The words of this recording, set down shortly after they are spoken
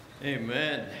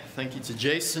Amen. Thank you to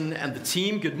Jason and the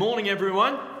team. Good morning,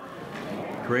 everyone.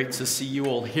 Great to see you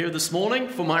all here this morning.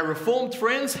 For my Reformed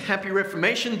friends, happy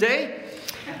Reformation Day.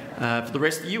 For the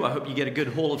rest of you, I hope you get a good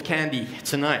haul of candy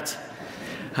tonight.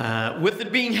 With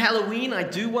it being Halloween, I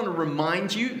do want to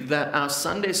remind you that our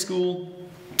Sunday school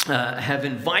have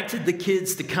invited the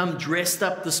kids to come dressed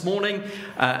up this morning,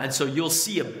 and so you'll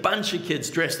see a bunch of kids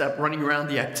dressed up running around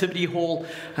the activity hall.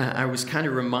 I was kind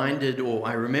of reminded, or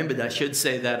I remembered, I should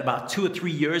say, that about 2 or 3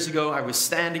 years ago I was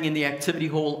standing in the activity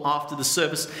hall after the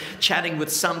service chatting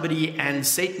with somebody, and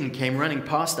Satan came running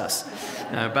past us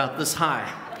about this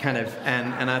high, kind of,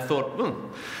 and I thought,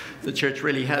 the church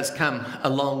really has come a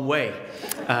long way.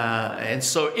 And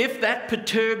so if that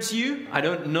perturbs you, I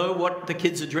don't know what the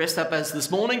kids are dressed up as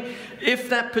this morning. If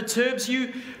that perturbs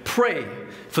you, pray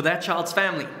for that child's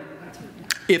family.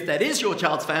 If that is your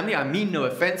child's family, I mean no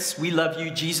offense. We love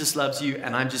you, Jesus loves you,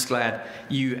 and I'm just glad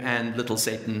you and little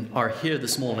Satan are here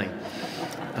this morning.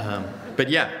 But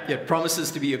it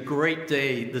promises to be a great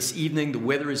day this evening. The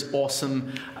weather is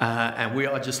awesome, and we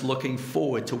are just looking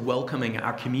forward to welcoming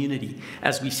our community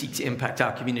as we seek to impact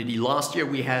our community. Last year,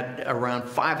 we had around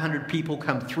 500 people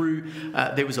come through.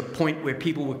 There was a point where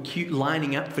people were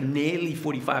lining up for nearly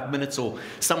 45 minutes or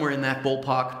somewhere in that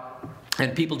ballpark.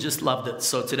 And people just loved it.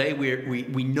 So today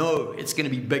we know it's going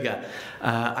to be bigger.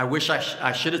 I wish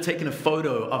I should have taken a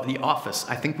photo of the office.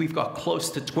 I think we've got close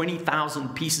to 20,000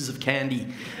 pieces of candy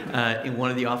in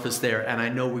one of the office there. And I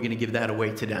know we're going to give that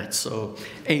away tonight. So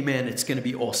amen. It's going to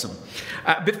be awesome.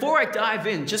 Before I dive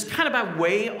in, just kind of by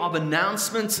way of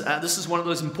announcements, this is one of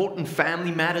those important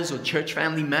family matters or church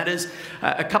family matters.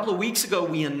 A couple of weeks ago,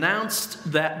 we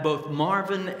announced that both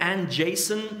Marvin and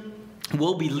Jason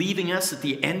will be leaving us at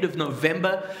the end of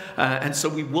November, and so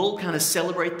we will kind of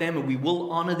celebrate them and we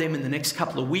will honor them in the next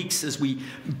couple of weeks as we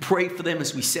pray for them,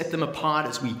 as we set them apart,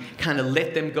 as we kind of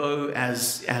let them go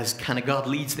as kind of God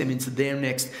leads them into their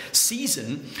next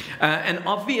season. And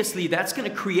obviously that's going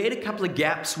to create a couple of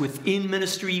gaps within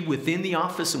ministry, within the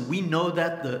office, and we know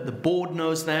that, the board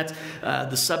knows that,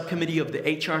 the subcommittee of the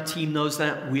HR team knows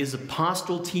that, we as a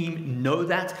pastoral team know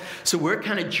that. So we're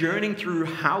kind of journeying through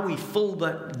how we fill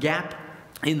that gap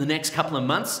in the next couple of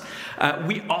months.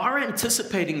 We are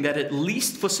anticipating that at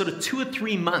least for sort of 2 or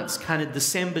 3 months, kind of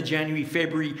December, January,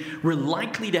 February, we're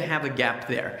likely to have a gap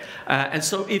there. And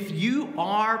so if you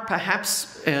are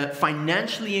perhaps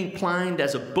financially inclined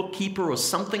as a bookkeeper or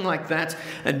something like that,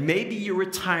 and maybe you're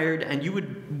retired and you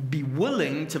would be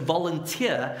willing to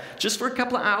volunteer just for a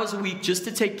couple of hours a week just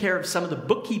to take care of some of the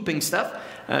bookkeeping stuff,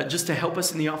 just to help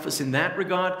us in the office in that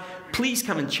regard, please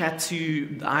come and chat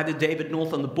to either David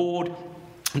North on the board,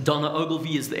 Donna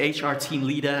Ogilvie is the HR team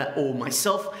leader, or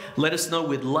myself. Let us know.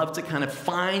 We'd love to kind of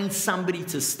find somebody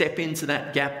to step into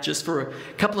that gap just for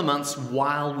a couple of months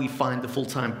while we find the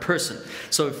full-time person.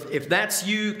 So if that's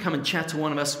you, come and chat to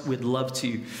one of us. We'd love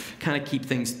to kind of keep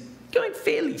things going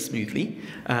fairly smoothly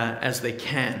as they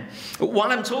can. While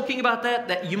I'm talking about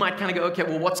that you might kind of go, okay,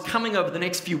 well, what's coming over the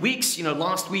next few weeks? You know,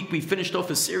 last week we finished off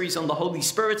a series on the Holy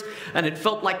Spirit, and it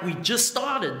felt like we just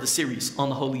started the series on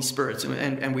the Holy Spirit,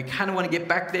 and we kind of want to get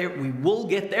back there. We will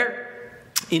get there.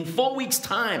 In 4 weeks'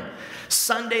 time,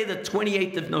 Sunday the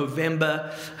 28th of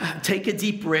November, take a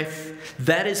deep breath.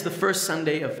 That is the first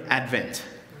Sunday of Advent.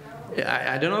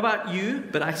 I don't know about you,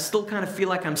 but I still kind of feel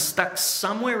like I'm stuck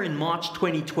somewhere in March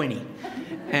 2020.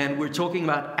 And we're talking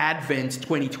about Advent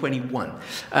 2021.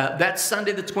 That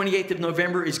Sunday, the 28th of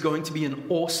November, is going to be an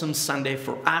awesome Sunday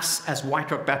for us as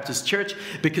White Rock Baptist Church,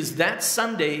 because that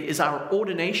Sunday is our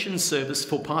ordination service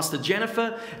for Pastor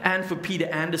Jennifer and for Peter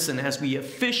Anderson as we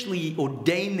officially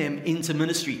ordain them into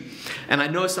ministry. And I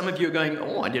know some of you are going,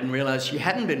 I didn't realize she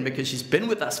hadn't been, because she's been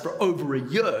with us for over a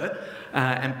year.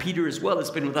 And Peter as well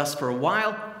has been with us for a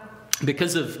while.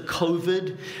 Because of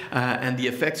COVID and the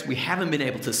effects, we haven't been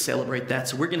able to celebrate that.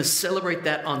 So we're going to celebrate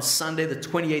that on Sunday, the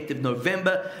 28th of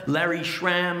November. Larry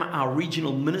Schramm, our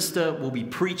regional minister, will be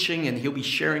preaching, and he'll be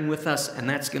sharing with us, and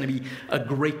that's going to be a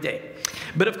great day.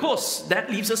 But of course, that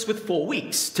leaves us with 4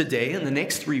 weeks today and the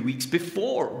next 3 weeks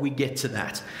before we get to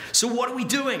that. So what are we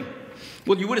doing?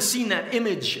 Well, you would have seen that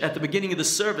image at the beginning of the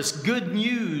service. Good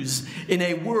news in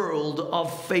a world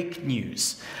of fake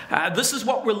news. This is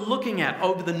what we're looking at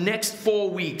over the next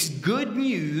 4 weeks. Good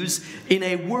news in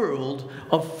a world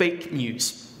of fake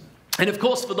news. And of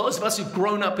course, for those of us who've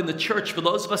grown up in the church, for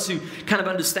those of us who kind of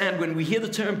understand, when we hear the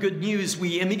term good news,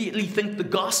 we immediately think the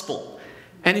gospel.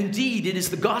 And indeed, it is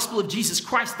the gospel of Jesus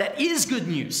Christ that is good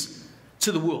news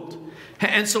to the world.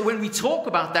 And so when we talk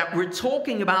about that, we're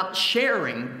talking about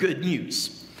sharing good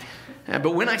news.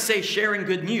 But when I say sharing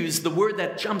good news, the word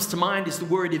that jumps to mind is the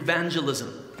word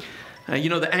evangelism.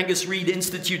 The Angus Reid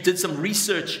Institute did some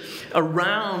research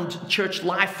around church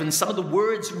life and some of the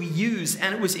words we use,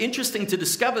 and it was interesting to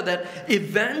discover that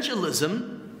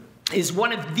evangelism is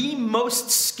one of the most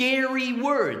scary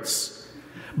words,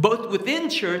 both within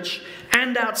church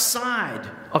and outside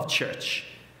of church.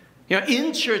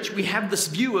 In church, we have this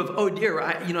view of, oh dear,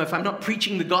 if I'm not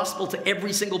preaching the gospel to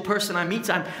every single person I meet,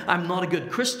 I'm not a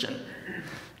good Christian.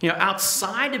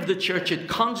 Outside of the church, it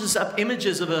conjures up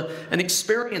images of an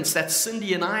experience that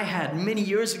Cindy and I had many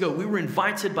years ago. We were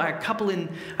invited by a couple in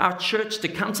our church to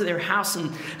come to their house,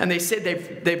 and they said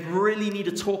they really need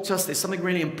to talk to us. There's something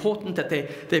really important that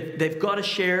they've got to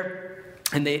share.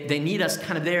 And they need us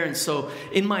kind of there. And so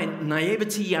in my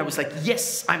naivety, I was like,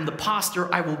 yes, I'm the pastor.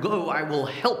 I will go. I will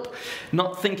help.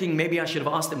 Not thinking maybe I should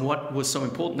have asked them what was so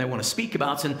important they want to speak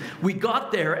about. And we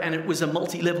got there, and it was a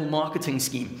multi-level marketing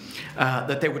scheme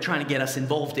that they were trying to get us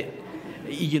involved in.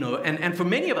 And for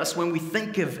many of us, when we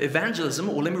think of evangelism,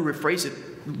 or let me rephrase it,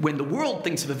 when the world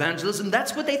thinks of evangelism,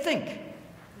 that's what they think.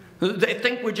 They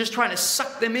think we're just trying to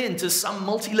suck them into some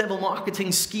multi-level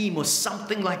marketing scheme or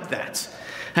something like that.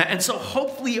 And so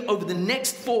hopefully over the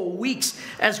next 4 weeks,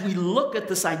 as we look at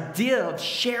this idea of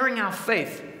sharing our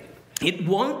faith, it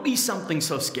won't be something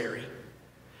so scary,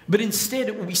 but instead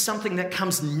it will be something that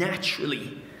comes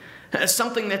naturally,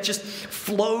 something that just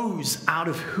flows out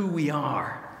of who we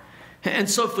are. And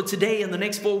so for today, in the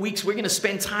next 4 weeks, we're going to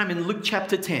spend time in Luke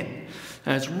chapter 10.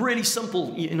 It's really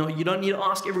simple. You don't need to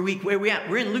ask every week where we're at.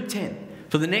 We're in Luke 10.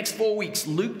 For the next 4 weeks,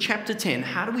 Luke chapter 10,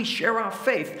 how do we share our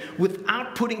faith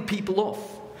without putting people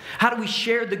off? How do we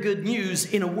share the good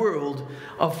news in a world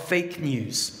of fake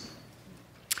news?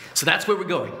 So that's where we're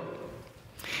going.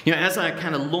 As I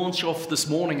kind of launch off this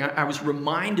morning, I was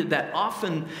reminded that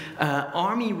often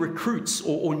army recruits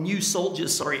or new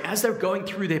soldiers, as they're going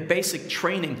through their basic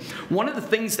training, one of the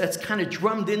things that's kind of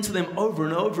drummed into them over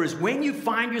and over is when you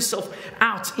find yourself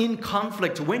out in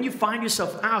conflict, when you find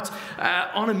yourself out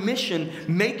on a mission,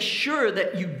 make sure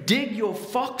that you dig your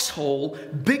foxhole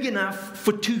big enough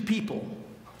for 2 people.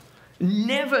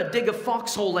 Never dig a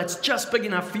foxhole that's just big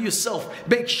enough for yourself.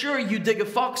 Make sure you dig a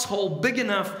foxhole big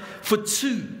enough for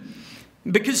 2.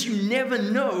 Because you never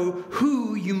know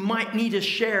who you might need to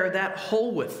share that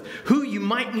hole with. Who you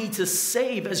might need to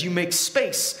save as you make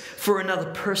space for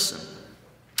another person.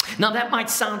 Now that might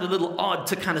sound a little odd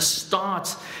to kind of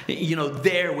start,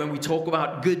 there when we talk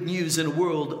about good news in a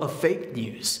world of fake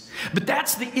news. But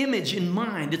that's the image in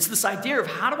mind. It's this idea of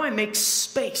how do I make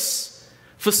space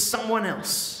for someone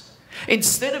else?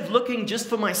 Instead of looking just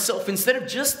for myself, instead of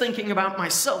just thinking about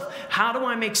myself, how do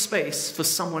I make space for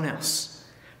someone else?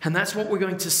 And that's what we're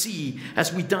going to see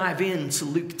as we dive into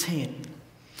Luke 10.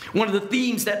 One of the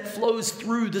themes that flows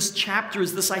through this chapter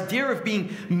is this idea of being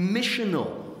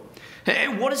missional.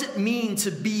 And what does it mean to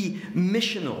be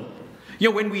missional?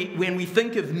 When we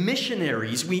think of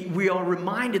missionaries, we are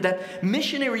reminded that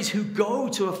missionaries who go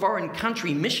to a foreign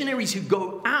country, missionaries who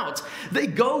go out, they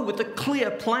go with a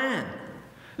clear plan.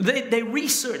 They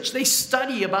research, they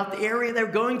study about the area they're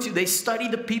going to. They study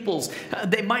the peoples.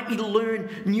 They might need to learn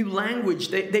new language.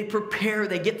 They prepare,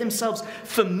 they get themselves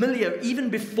familiar even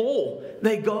before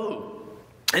they go.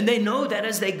 And they know that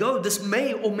as they go, this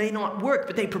may or may not work,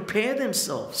 but they prepare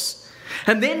themselves.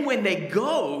 And then when they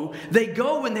go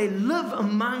and they live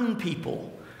among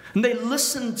people. And they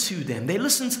listen to them. They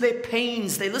listen to their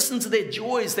pains. They listen to their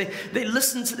joys. They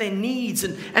listen to their needs.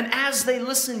 And as they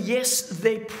listen, yes,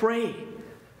 they pray.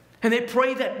 And they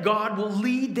pray that God will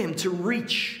lead them to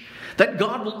reach, that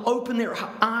God will open their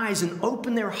eyes and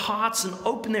open their hearts and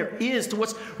open their ears to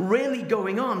what's really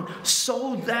going on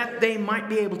so that they might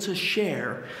be able to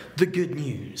share the good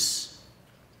news.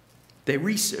 They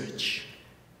research,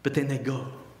 but then they go.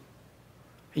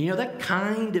 And that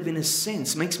kind of, in a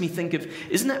sense, makes me think of,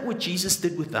 isn't that what Jesus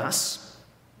did with us?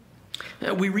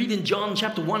 We read in John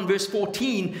chapter 1, verse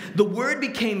 14, the Word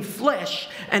became flesh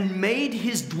and made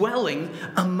his dwelling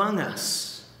among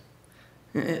us.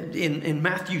 In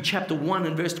Matthew chapter 1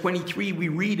 and verse 23, we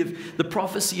read of the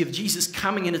prophecy of Jesus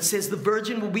coming, and it says, the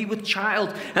virgin will be with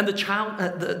child, and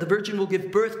the virgin will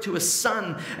give birth to a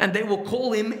son, and they will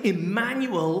call him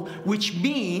Emmanuel, which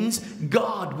means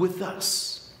God with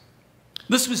us.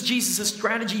 This was Jesus'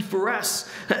 strategy for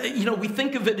us. We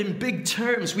think of it in big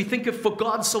terms. We think of for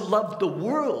God so loved the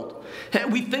world.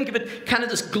 We think of it kind of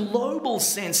this global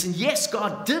sense. And yes,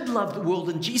 God did love the world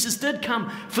and Jesus did come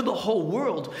for the whole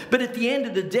world. But at the end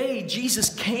of the day,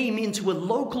 Jesus came into a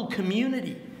local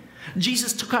community.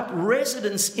 Jesus took up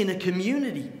residence in a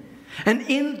community. And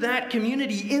in that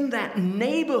community, in that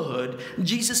neighborhood,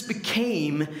 Jesus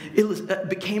became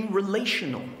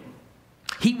relational.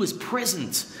 He was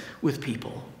present with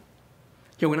people.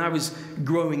 When I was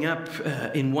growing up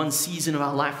in one season of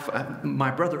our life,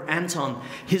 my brother Anton,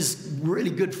 his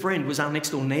really good friend was our next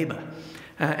door neighbor.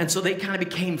 And so they kind of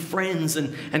became friends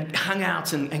and hung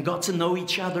out and got to know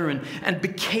each other and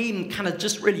became kind of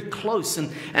just really close.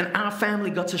 And our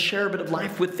family got to share a bit of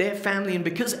life with their family. And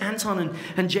because Anton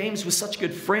and James were such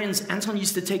good friends, Anton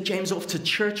used to take James off to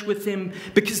church with him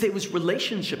because there was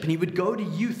relationship. And he would go to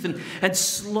youth. And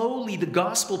slowly the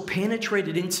gospel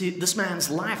penetrated into this man's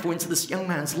life, or into this young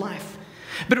man's life.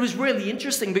 But it was really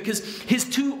interesting because his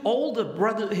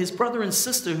his brother and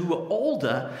sister who were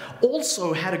older,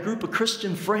 also had a group of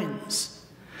Christian friends.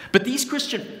 But these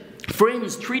Christian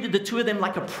friends treated the two of them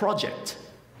like a project.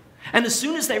 And as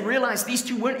soon as they realized these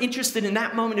two weren't interested in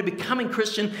that moment of becoming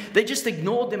Christian, they just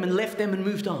ignored them and left them and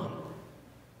moved on.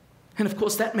 And of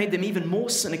course, that made them even more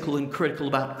cynical and critical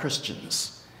about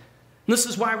Christians. And this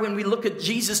is why when we look at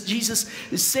Jesus, Jesus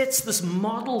sets this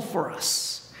model for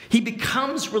us. He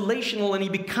becomes relational and he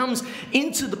becomes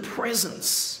into the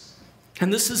presence.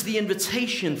 And this is the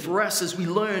invitation for us as we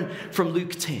learn from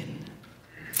Luke 10.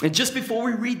 And just before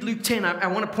we read Luke 10, I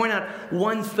want to point out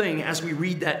one thing as we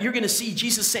read that. You're going to see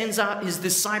Jesus sends out his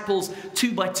disciples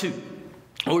 2 by 2,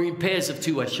 or in pairs of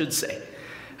 2, I should say.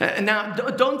 Now,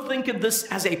 don't think of this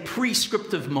as a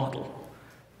prescriptive model.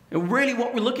 And really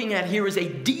what we're looking at here is a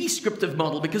descriptive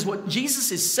model, because what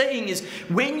Jesus is saying is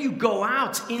when you go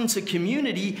out into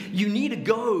community, you need to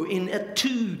go in at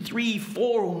 2, 3,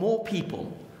 4 or more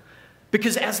people.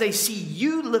 Because as they see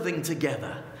you living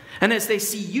together, and as they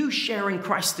see you sharing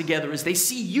Christ together, as they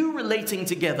see you relating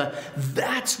together,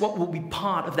 that's what will be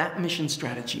part of that mission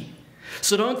strategy.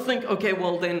 So don't think, okay,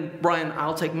 well then, Brian,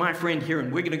 I'll take my friend here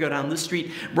and we're going to go down this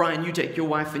street. Brian, you take your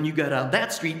wife and you go down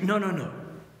that street. No.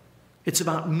 It's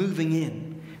about moving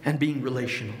in and being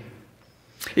relational.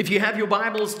 If you have your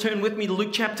Bibles, turn with me to Luke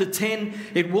chapter 10.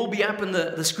 It will be up on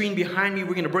the screen behind me.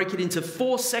 We're going to break it into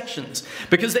 4 sections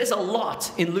because there's a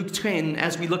lot in Luke 10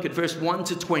 as we look at verse 1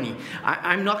 to 20.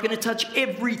 I'm not going to touch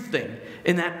everything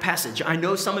in that passage. I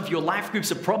know some of your life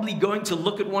groups are probably going to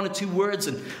look at 1 or 2 words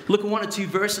and look at 1 or 2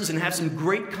 verses and have some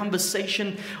great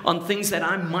conversation on things that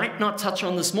I might not touch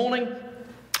on this morning.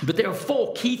 But there are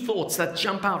 4 key thoughts that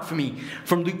jump out for me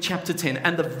from Luke chapter 10.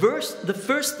 And the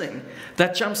first thing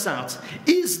that jumps out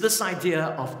is this idea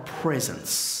of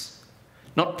presence.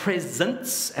 Not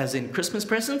presents as in Christmas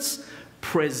presents,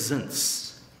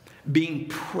 presence. Being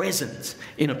present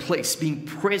in a place, being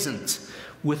present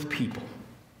with people.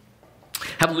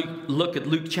 Have a look at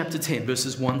Luke chapter 10,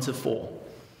 verses 1 to 4.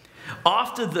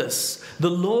 After this, the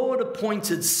Lord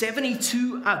appointed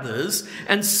 72 others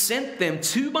and sent them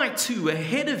 2 by 2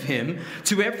 ahead of him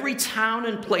to every town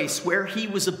and place where he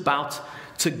was about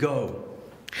to go.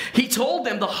 He told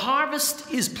them, the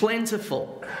harvest is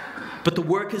plentiful, but the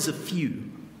workers are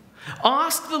few.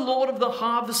 Ask the Lord of the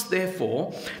harvest,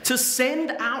 therefore, to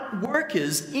send out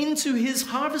workers into his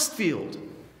harvest field.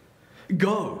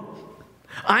 Go,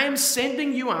 I am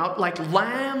sending you out like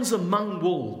lambs among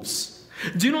wolves.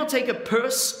 Do not take a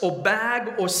purse or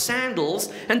bag or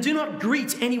sandals, and do not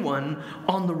greet anyone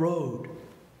on the road.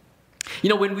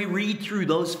 When we read through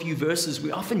those few verses,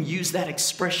 we often use that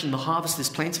expression, the harvest is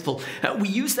plentiful. We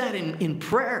use that in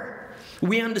prayer.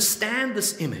 We understand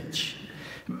this image.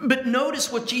 But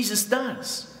notice what Jesus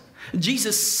does.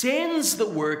 Jesus sends the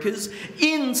workers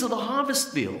into the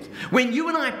harvest field. When you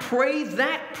and I pray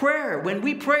that prayer, when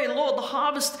we pray, Lord, the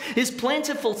harvest is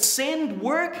plentiful, send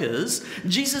workers,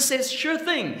 Jesus says, sure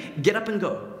thing, get up and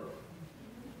go.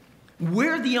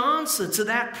 We're the answer to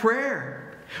that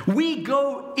prayer. We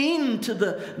go into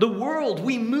the world,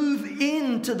 we move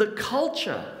into the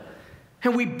culture,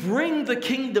 and we bring the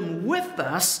kingdom with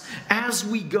us as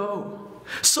we go.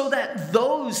 So that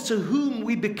those to whom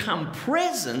we become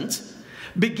present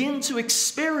begin to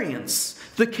experience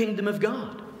the kingdom of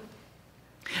God.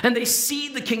 And they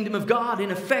see the kingdom of God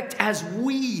in effect as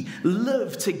we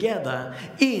live together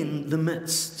in the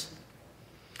midst.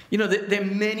 There are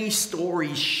many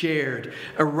stories shared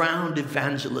around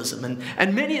evangelism,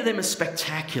 and many of them are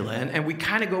spectacular, and we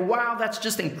kind of go, wow, that's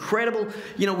just incredible.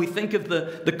 We think of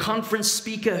the conference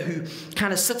speaker who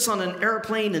kind of sits on an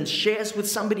airplane and shares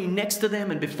with somebody next to them,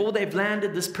 and before they've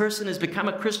landed, this person has become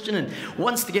a Christian and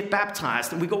wants to get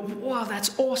baptized, and we go, wow,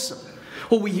 that's awesome.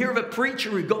 Or we hear of a preacher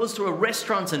who goes to a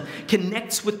restaurant and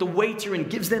connects with the waiter and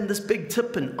gives them this big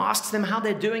tip and asks them how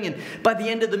they're doing, and by the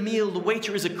end of the meal, the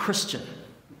waiter is a Christian.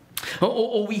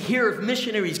 Or we hear of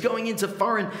missionaries going into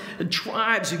foreign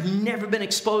tribes who've never been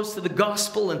exposed to the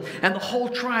gospel, and the whole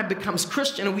tribe becomes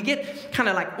Christian, and we get kind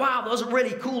of like, wow, those are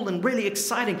really cool and really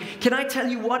exciting. Can I tell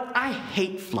you what? I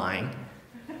hate flying.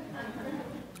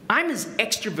 I'm as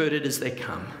extroverted as they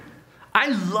come. I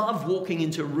love walking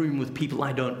into a room with people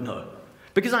I don't know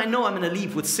because I know I'm going to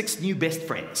leave with 6 new best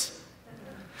friends.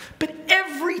 But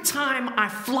every time I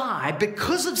fly,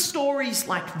 because of stories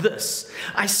like this,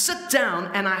 I sit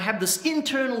down and I have this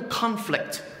internal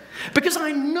conflict because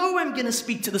I know I'm going to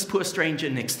speak to this poor stranger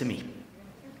next to me.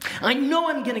 I know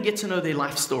I'm going to get to know their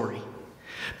life story.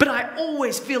 But I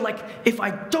always feel like if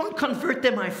I don't convert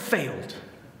them, I failed.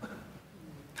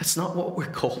 That's not what we're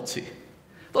called to.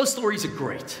 Those stories are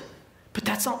great, but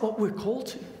that's not what we're called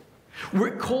to.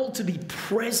 We're called to be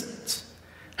present.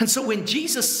 And so when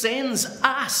Jesus sends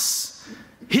us,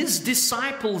 his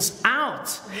disciples,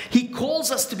 out, he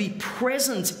calls us to be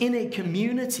present in a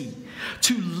community,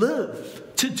 to live,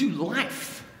 to do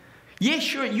life. Yeah,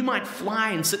 sure, you might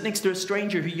fly and sit next to a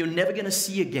stranger who you're never going to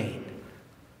see again.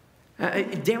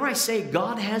 Dare I say,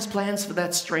 God has plans for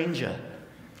that stranger.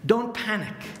 Don't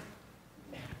panic.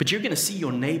 But you're going to see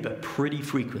your neighbor pretty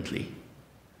frequently.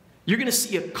 You're going to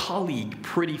see a colleague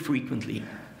pretty frequently.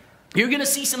 You're going to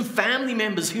see some family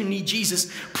members who need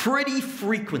Jesus pretty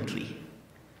frequently.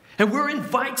 And we're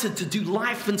invited to do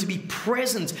life and to be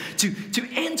present, to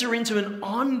enter into an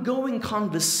ongoing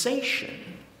conversation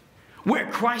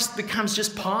where Christ becomes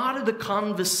just part of the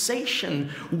conversation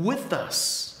with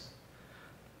us.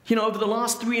 You know, over the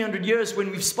last 300 years, when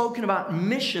we've spoken about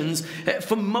missions,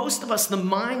 for most of us, the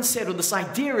mindset or this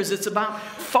idea is it's about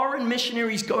foreign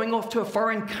missionaries going off to a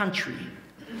foreign country.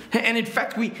 And in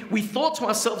fact, we thought to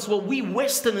ourselves, well, we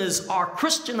Westerners are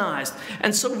Christianized,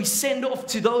 and so we send off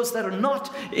to those that are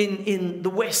not in the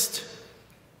West.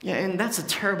 Yeah, and that's a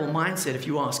terrible mindset, if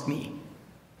you ask me.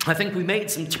 I think we made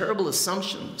some terrible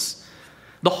assumptions.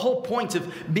 The whole point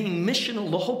of being missional,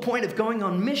 the whole point of going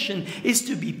on mission is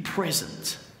to be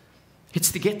present.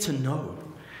 It's to get to know.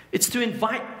 It's to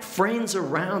invite friends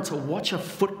around to watch a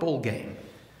football game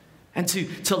and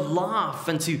to laugh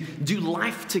and to do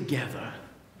life together.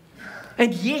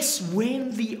 And yes,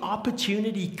 when the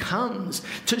opportunity comes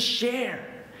to share,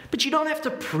 but you don't have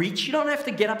to preach, you don't have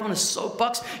to get up on a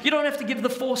soapbox, you don't have to give the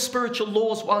 4 spiritual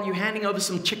laws while you're handing over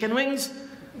some chicken wings.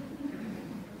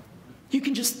 You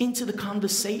can just enter the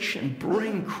conversation,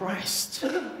 bring Christ.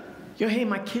 You know, hey,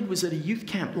 my kid was at a youth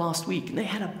camp last week and they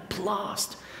had a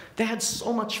blast. They had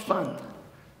so much fun.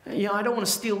 You know, I don't want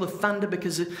to steal the thunder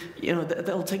because, you know,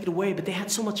 they'll take it away, but they had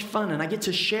so much fun and I get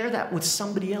to share that with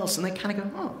somebody else and they kind of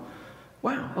go, oh,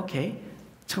 wow, okay,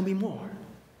 tell me more.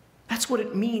 That's what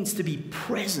it means to be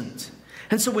present.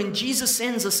 And so when Jesus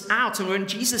sends us out and when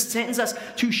Jesus sends us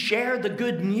to share the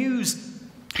good news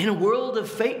in a world of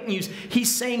fake news,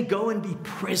 he's saying, go and be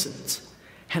present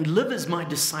and live as my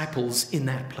disciples in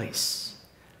that place.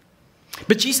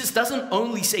 But Jesus doesn't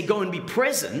only say, go and be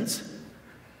present.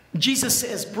 Jesus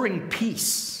says, bring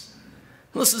peace.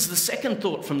 This is the second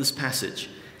thought from this passage.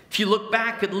 If you look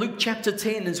back at Luke chapter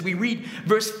 10 as we read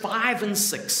verse 5 and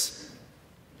 6.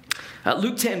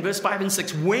 Luke 10, verse 5 and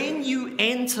 6. When you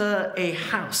enter a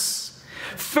house,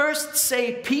 first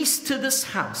say peace to this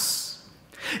house.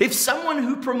 If someone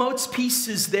who promotes peace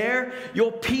is there,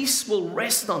 your peace will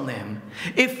rest on them.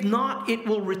 If not, it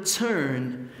will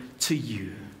return to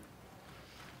you.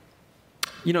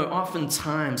 You know,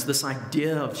 oftentimes this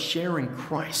idea of sharing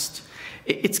Christ,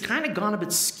 it's kind of gone a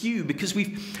bit skew because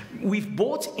we've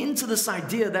bought into this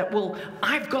idea that, well,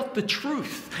 I've got the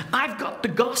truth, I've got the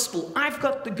gospel, I've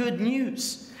got the good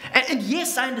news. And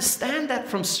yes, I understand that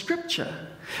from Scripture,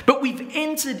 but we've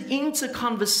entered into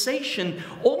conversation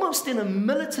almost in a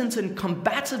militant and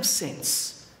combative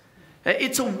sense.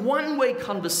 It's a one-way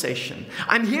conversation.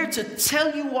 I'm here to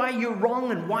tell you why you're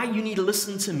wrong and why you need to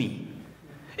listen to me.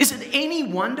 Is it any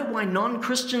wonder why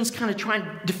non-Christians kind of try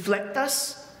and deflect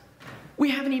us?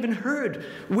 We haven't even heard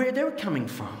where they're coming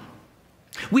from.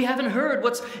 We haven't heard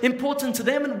what's important to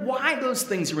them and why those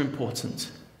things are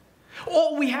important.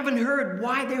 Or we haven't heard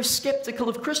why they're skeptical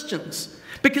of Christians.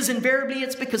 Because invariably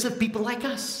it's because of people like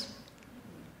us.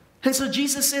 And so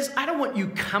Jesus says, I don't want you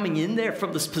coming in there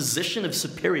from this position of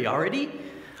superiority.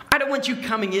 I don't want you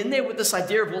coming in there with this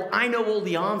idea of, well, I know all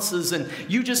the answers and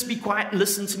you just be quiet and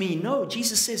listen to me. No,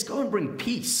 Jesus says, go and bring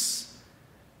peace.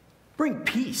 Bring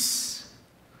peace.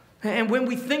 And when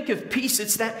we think of peace,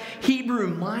 it's that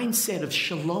Hebrew mindset of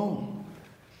shalom.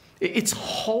 It's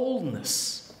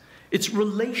wholeness. It's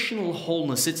relational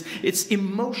wholeness. It's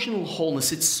emotional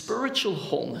wholeness. It's spiritual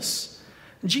wholeness.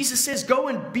 Jesus says, go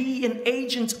and be an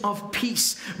agent of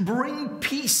peace. Bring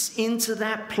peace into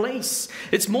that place.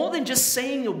 It's more than just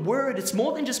saying a word. It's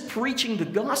more than just preaching the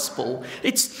gospel.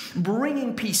 It's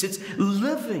bringing peace. It's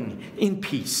living in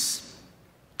peace.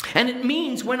 And it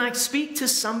means when I speak to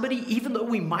somebody, even though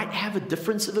we might have a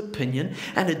difference of opinion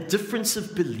and a difference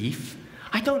of belief,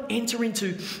 I don't enter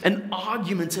into an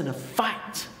argument and a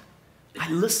fight. I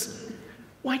listen.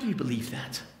 Why do you believe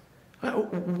that?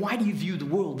 Why do you view the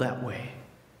world that way?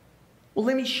 Well,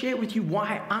 let me share with you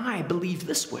why I believe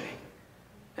this way.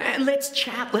 And let's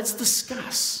chat, let's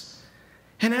discuss.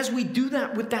 And as we do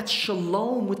that with that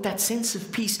shalom, with that sense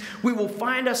of peace, we will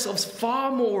find ourselves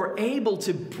far more able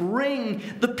to bring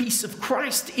the peace of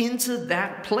Christ into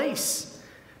that place.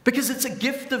 Because it's a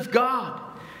gift of God.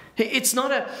 It's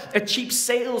not a cheap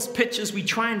sales pitch as we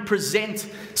try and present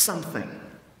something.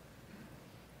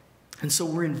 And so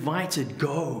we're invited,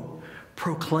 go,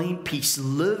 proclaim peace,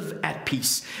 live at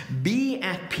peace, be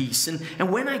at peace.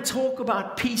 And when I talk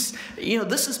about peace,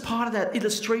 this is part of that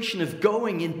illustration of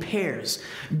going in pairs,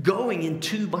 going in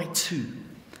 2 by 2.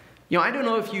 I don't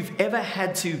know if you've ever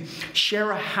had to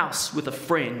share a house with a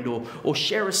friend or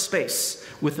share a space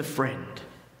with a friend.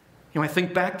 I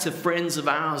think back to friends of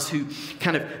ours who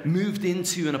kind of moved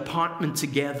into an apartment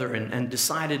together and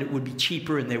decided it would be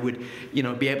cheaper and they would,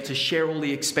 be able to share all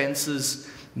the expenses.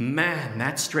 Man,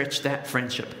 that stretched that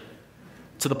friendship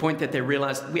to the point that they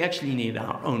realized we actually need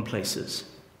our own places.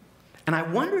 And I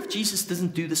wonder if Jesus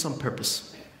doesn't do this on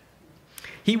purpose.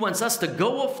 He wants us to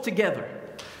go off together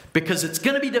because it's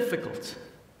going to be difficult.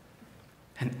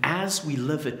 And as we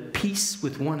live at peace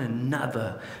with one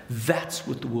another, that's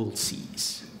what the world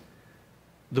sees.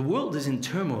 The world is in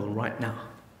turmoil right now.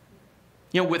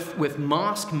 With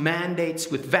mask mandates,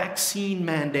 with vaccine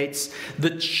mandates,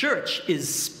 the church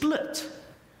is split.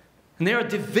 And there are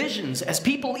divisions as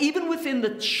people, even within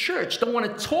the church, don't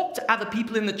want to talk to other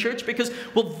people in the church because,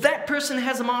 that person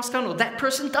has a mask on, or that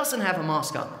person doesn't have a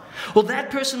mask on. Or that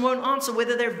person won't answer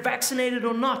whether they're vaccinated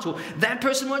or not, or that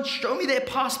person won't show me their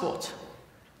passport.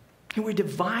 And we're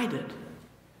divided.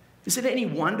 Is it any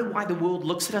wonder why the world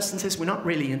looks at us and says we're not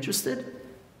really interested?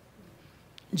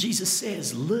 Jesus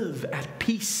says, live at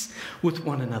peace with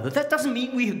one another. That doesn't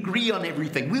mean we agree on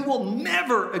everything. We will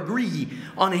never agree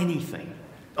on anything.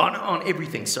 On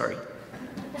everything, sorry.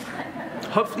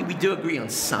 Hopefully we do agree on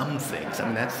some things.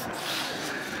 That's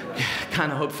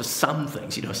kind of hope for some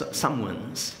things, some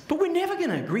wins. But we're never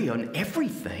going to agree on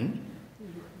everything.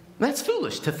 That's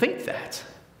foolish to think that.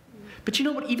 But you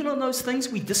know what? Even on those things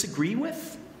we disagree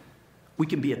with, we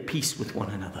can be at peace with one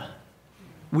another.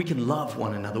 We can love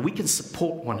one another. We can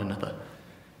support one another.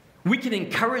 We can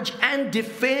encourage and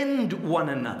defend one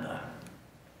another.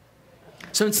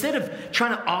 So instead of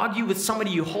trying to argue with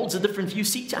somebody who holds a different view,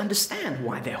 seek to understand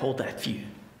why they hold that view.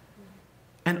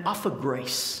 And offer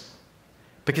grace.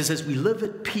 Because as we live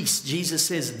at peace, Jesus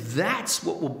says that's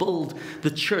what will build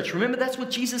the church. Remember, that's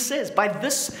what Jesus says. By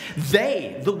this,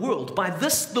 the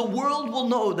world will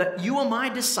know that you are my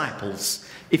disciples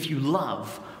if you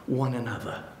love one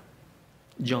another.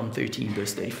 John 13,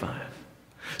 verse 35.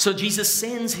 So Jesus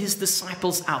sends his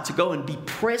disciples out to go and be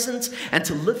present and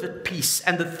to live at peace.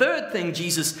 And the third thing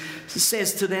Jesus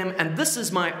says to them, and this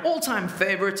is my all-time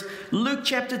favorite, Luke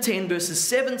chapter 10, verses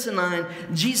 7 to 9,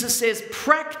 Jesus says,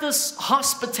 practice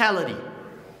hospitality.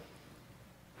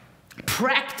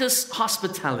 Practice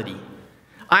hospitality.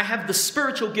 I have the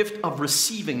spiritual gift of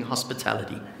receiving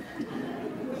hospitality.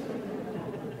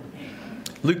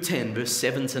 Luke 10, verse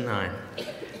 7 to 9.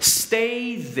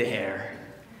 Stay there,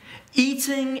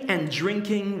 eating and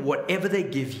drinking whatever they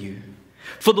give you,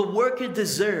 for the worker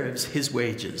deserves his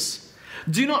wages.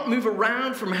 Do not move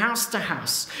around from house to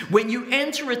house. When you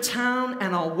enter a town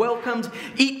and are welcomed,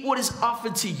 eat what is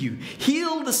offered to you.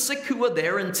 Heal the sick who are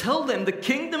there and tell them the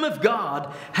kingdom of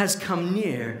God has come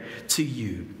near to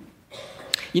you.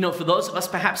 For those of us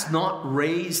perhaps not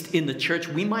raised in the church,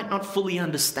 we might not fully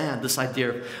understand this idea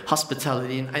of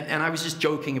hospitality. And I was just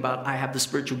joking about I have the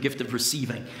spiritual gift of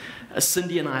receiving.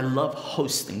 Cindy and I love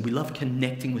hosting. We love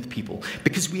connecting with people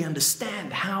because we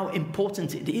understand how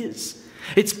important it is.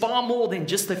 It's far more than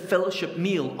just a fellowship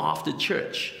meal after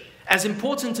church, as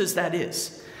important as that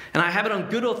is. And I have it on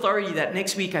good authority that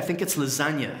next week I think it's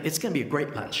lasagna. It's going to be a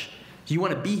great lunch. You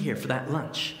want to be here for that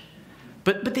lunch.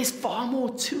 But there's far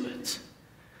more to it.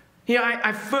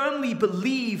 I firmly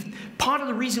believe part of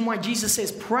the reason why Jesus says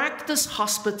practice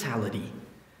hospitality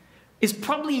is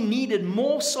probably needed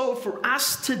more so for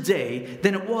us today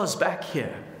than it was back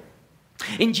here.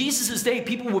 In Jesus' day,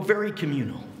 people were very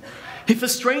communal. If a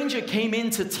stranger came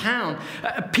into town,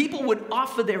 people would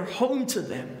offer their home to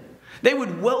them. They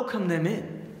would welcome them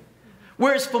in.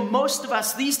 Whereas for most of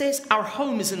us these days, our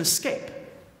home is an escape.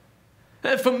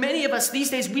 For many of us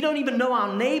these days, we don't even know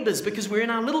our neighbors because we're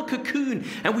in our little cocoon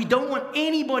and we don't want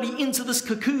anybody into this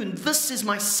cocoon. This is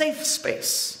my safe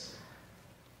space.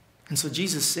 And so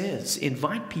Jesus says,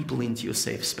 invite people into your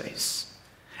safe space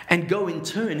and go in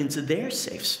turn into their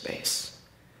safe space.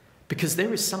 Because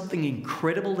there is something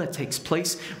incredible that takes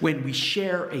place when we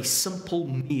share a simple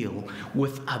meal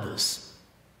with others.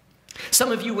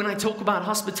 Some of you, when I talk about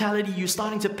hospitality, you're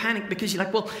starting to panic because you're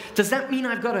like, well, does that mean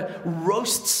I've got to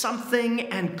roast something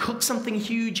and cook something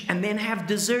huge and then have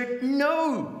dessert?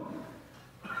 No.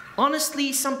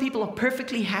 Honestly, some people are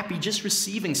perfectly happy just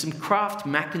receiving some Kraft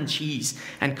mac and cheese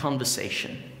and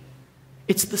conversation.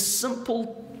 It's the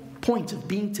simple point of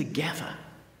being together,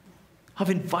 of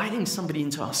inviting somebody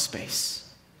into our space.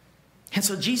 And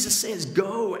so Jesus says,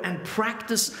 go and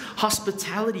practice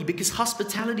hospitality, because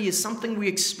hospitality is something we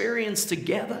experience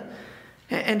together,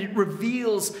 and it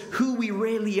reveals who we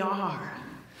really are.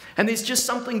 And there's just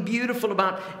something beautiful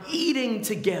about eating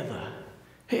together.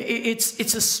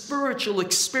 It's a spiritual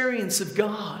experience of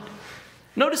God.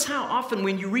 Notice how often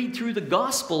when you read through the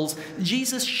Gospels,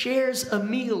 Jesus shares a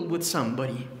meal with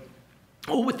somebody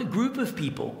or with a group of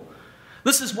people.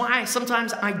 This is why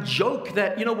sometimes I joke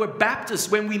that, we're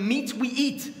Baptists. When we meet, we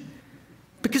eat.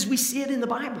 Because we see it in the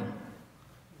Bible.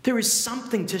 There is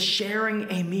something to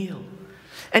sharing a meal.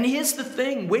 And here's the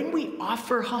thing. When we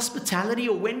offer hospitality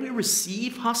or when we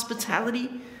receive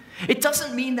hospitality, it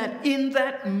doesn't mean that in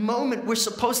that moment we're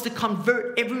supposed to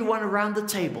convert everyone around the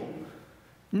table.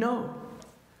 No.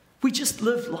 We just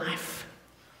live life.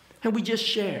 And we just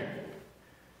share.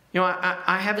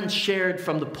 I haven't shared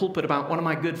from the pulpit about one of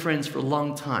my good friends for a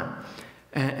long time.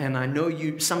 And I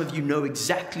know some of you know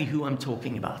exactly who I'm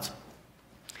talking about.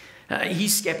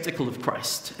 He's skeptical of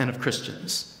Christ and of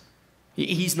Christians.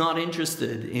 He's not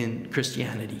interested in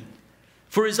Christianity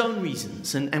for his own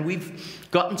reasons. And we've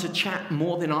gotten to chat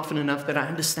more than often enough that I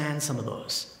understand some of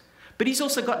those. But he's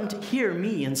also gotten to hear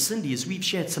me and Cindy as we've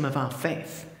shared some of our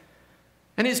faith.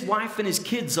 And his wife and his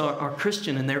kids are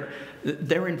Christian, and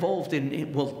they're involved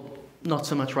in, well, not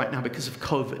so much right now because of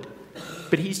COVID,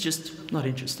 but he's just not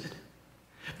interested.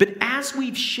 But as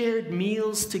we've shared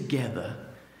meals together,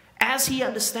 as he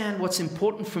understands what's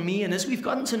important for me, and as we've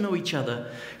gotten to know each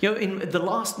other, in the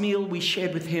last meal we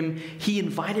shared with him, he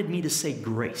invited me to say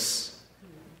grace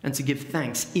and to give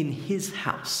thanks in his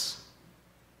house.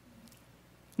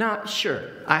 Now, sure,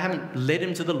 I haven't led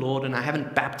him to the Lord and I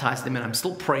haven't baptized him, and I'm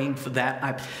still praying for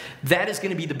that. That is going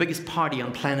to be the biggest party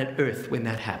on planet Earth when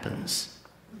that happens.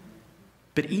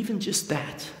 But even just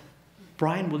that,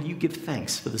 Brian, will you give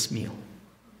thanks for this meal?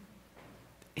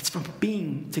 It's from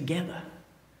being together.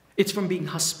 It's from being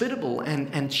hospitable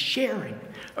and sharing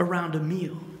around a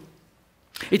meal.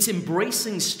 It's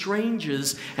embracing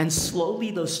strangers, and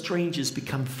slowly those strangers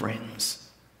become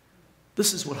friends.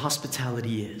 This is what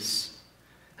hospitality is.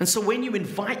 And so when you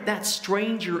invite that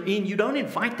stranger in, you don't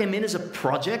invite them in as a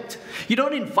project. You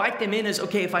don't invite them in as,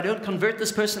 okay, if I don't convert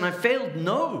this person, I failed.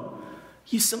 No.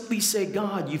 You simply say,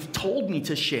 God, you've told me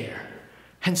to share,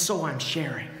 and so I'm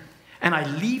sharing. And I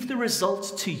leave the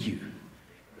results to you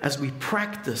as we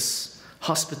practice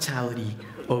hospitality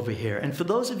over here. And for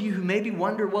those of you who maybe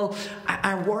wonder, well,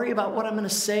 I worry about what I'm going to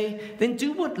say, then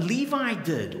do what Levi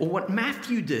did or what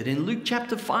Matthew did in Luke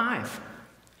chapter 5.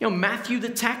 Matthew the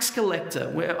tax collector,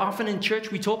 where often in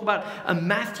church we talk about a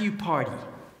Matthew party.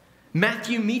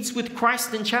 Matthew meets with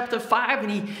Christ in chapter 5,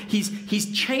 and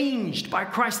he's changed by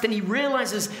Christ, and he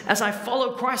realizes, as I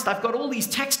follow Christ, I've got all these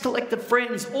tax collector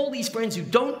friends, all these friends who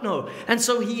don't know. And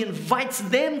so he invites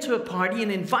them to a party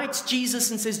and invites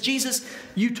Jesus and says, Jesus,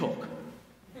 you talk.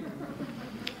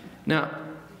 Now,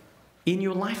 in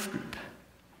your life group,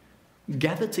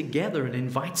 gather together and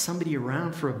invite somebody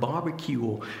around for a barbecue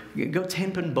or go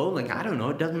 10-pin bowling. I don't know.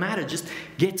 It doesn't matter. Just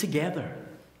get together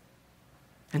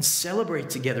and celebrate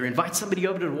together. Invite somebody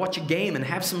over to watch a game and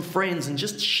have some friends and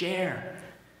just share.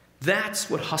 That's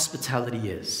what hospitality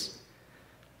is.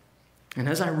 And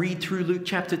as I read through Luke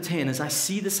chapter 10, as I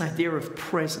see this idea of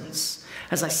presence,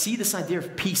 as I see this idea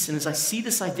of peace, and as I see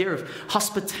this idea of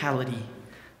hospitality,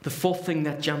 the fourth thing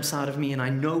that jumps out of me, and I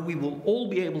know we will all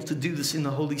be able to do this in the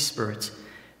Holy Spirit,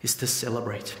 is to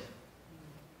celebrate.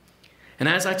 And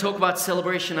as I talk about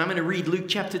celebration, I'm going to read Luke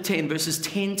chapter 10, verses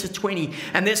 10 to 20.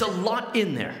 And there's a lot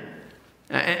in there.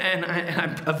 And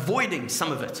I'm avoiding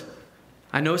some of it.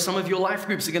 I know some of your life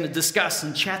groups are going to discuss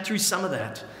and chat through some of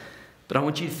that. But I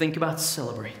want you to think about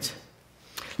celebrate.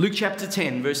 Luke chapter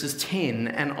 10, verses 10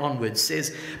 and onwards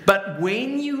says, "But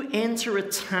when you enter a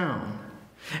town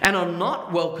and are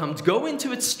not welcomed, go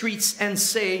into its streets and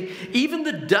say, even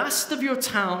the dust of your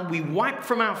town we wipe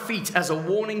from our feet as a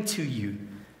warning to you.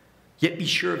 Yet be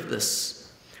sure of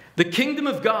this, the kingdom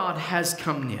of God has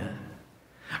come near.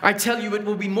 I tell you, it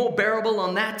will be more bearable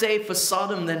on that day for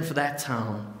Sodom than for that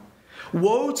town.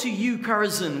 Woe to you,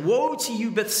 Chorazin! Woe to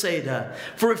you, Bethsaida!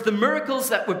 For if the miracles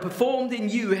that were performed in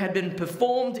you had been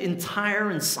performed in Tyre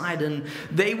and Sidon,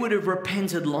 they would have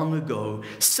repented long ago,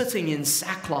 sitting in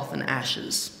sackcloth and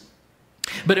ashes.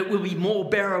 But it will be more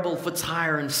bearable for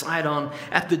Tyre and Sidon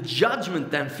at the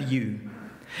judgment than for you.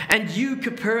 And you,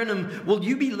 Capernaum, will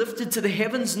you be lifted to the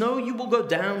heavens? No, you will go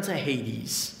down to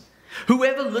Hades.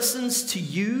 Whoever listens to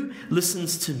you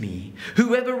listens to me.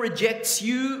 Whoever rejects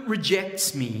you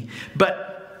rejects me.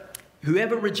 But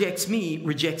whoever rejects me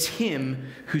rejects him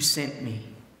who sent me.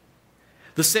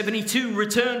 The 72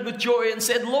 returned with joy and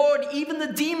said, Lord, even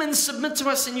the demons submit to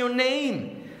us in your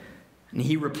name. And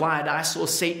he replied, I saw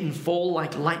Satan fall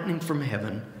like lightning from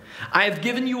heaven. I have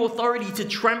given you authority to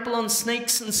trample on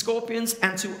snakes and scorpions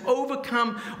and to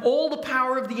overcome all the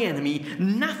power of the enemy.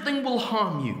 Nothing will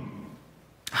harm you.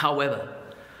 However,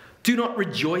 do not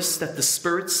rejoice that the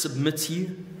spirits submit to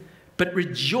you, but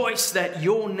rejoice that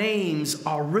your names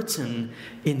are written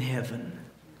in heaven.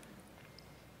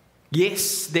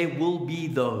 Yes, there will be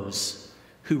those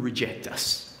who reject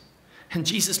us. And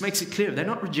Jesus makes it clear, they're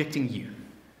not rejecting you.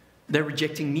 They're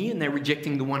rejecting me and they're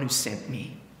rejecting the one who sent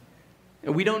me.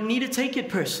 And we don't need to take it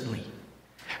personally.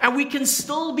 And we can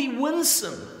still be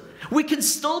winsome. We can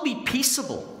still be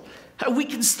peaceable. We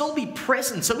can still be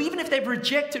present. So even if they've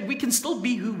rejected, we can still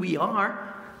be who we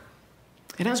are.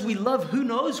 And as we love, who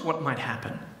knows what might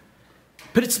happen.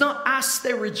 But it's not us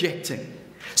they're rejecting.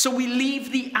 So we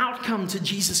leave the outcome to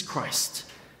Jesus Christ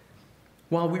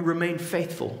while we remain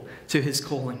faithful to his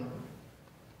calling.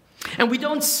 And we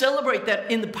don't celebrate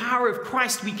that in the power of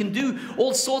Christ we can do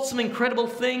all sorts of incredible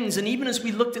things. And even as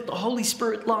we looked at the Holy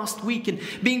Spirit last week and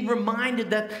being reminded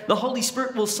that the Holy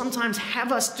Spirit will sometimes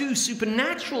have us do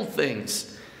supernatural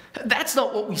things, that's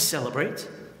not what we celebrate.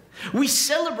 We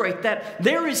celebrate that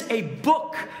there is a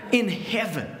book in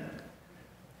heaven.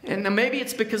 And maybe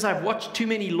it's because I've watched too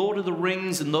many Lord of the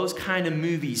Rings and those kind of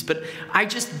movies, but I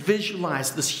just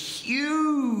visualize this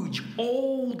huge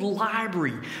old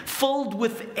library filled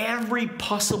with every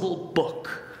possible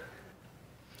book.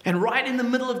 And right in the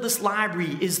middle of this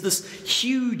library is this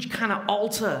huge kind of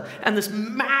altar and this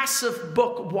massive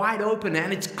book wide open,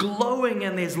 and it's glowing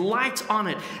and there's light on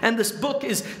it. And this book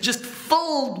is just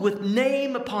filled with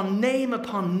name upon name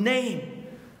upon name.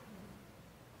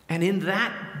 And in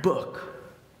that book,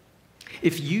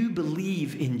 if you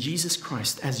believe in Jesus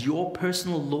Christ as your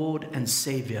personal Lord and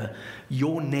Savior,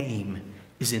 your name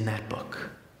is in that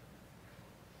book.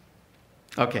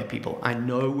 Okay, people, I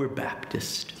know we're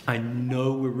Baptist. I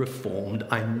know we're Reformed.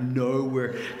 I know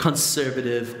we're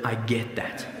conservative. I get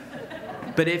that.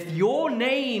 But if your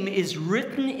name is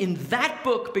written in that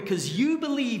book because you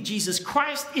believe Jesus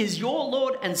Christ is your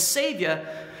Lord and Savior,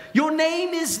 your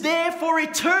name is there for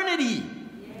eternity.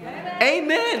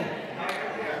 Amen.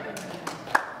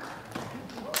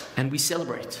 And we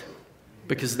celebrate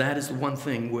because that is the one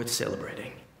thing worth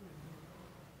celebrating.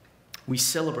 We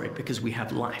celebrate because we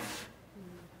have life.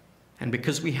 And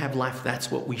because we have life,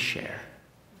 that's what we share.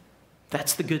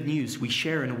 That's the good news we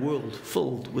share in a world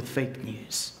filled with fake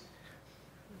news.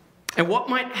 And what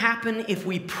might happen if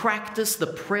we practice the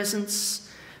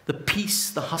presence, the peace,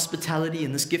 the hospitality,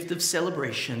 and this gift of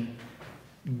celebration?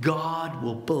 God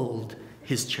will build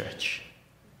his church.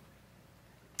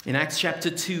 In Acts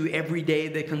chapter 2, every day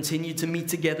they continued to meet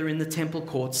together in the temple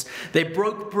courts. They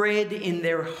broke bread in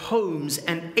their homes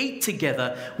and ate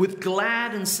together with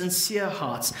glad and sincere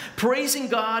hearts, praising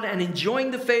God and enjoying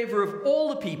the favor of all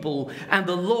the people. And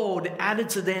the Lord added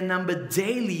to their number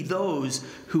daily those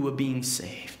who were being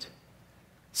saved.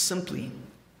 Simply,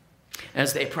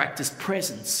 as they practiced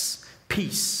presence,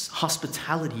 peace,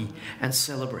 hospitality, and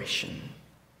celebration.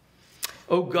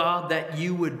 Oh God, that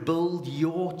you would build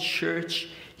your church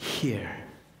here,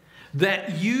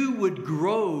 that you would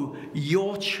grow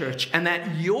your church, and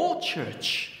that your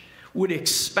church would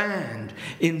expand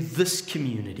in this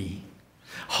community.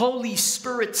 Holy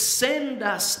Spirit, send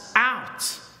us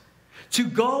out to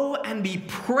go and be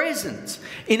present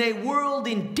in a world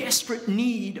in desperate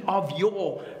need of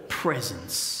your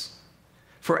presence.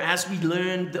 For as we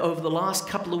learned over the last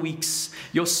couple of weeks,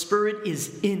 your Spirit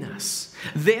is in us.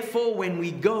 Therefore, when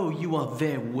we go, you are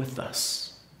there with us.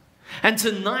 And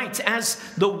tonight, as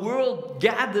the world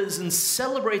gathers and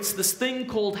celebrates this thing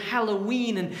called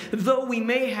Halloween, and though we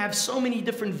may have so many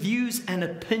different views and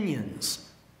opinions,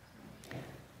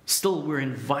 still we're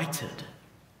invited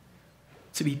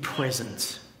to be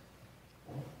present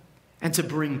and to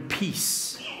bring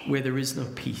peace where there is no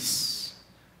peace,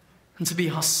 and to be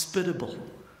hospitable,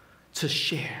 to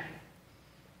share,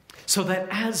 so that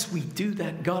as we do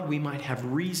that, God, we might have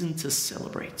reason to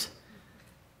celebrate.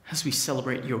 as we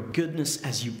celebrate your goodness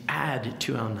as you add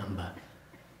to our number.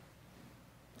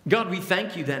 God, we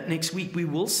thank you that next week we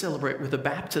will celebrate with a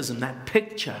baptism, that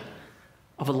picture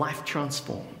of a life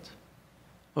transformed.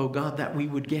 Oh God, that we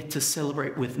would get to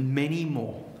celebrate with many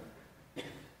more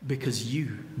because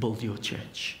you build your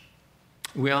church.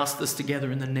 We ask this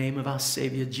together in the name of our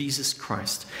Savior, Jesus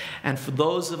Christ. And for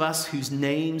those of us whose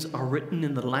names are written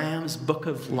in the Lamb's book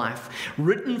of life,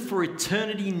 written for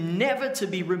eternity, never to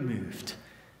be removed,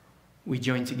 we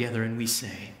join together and we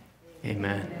say,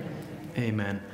 Amen. Amen.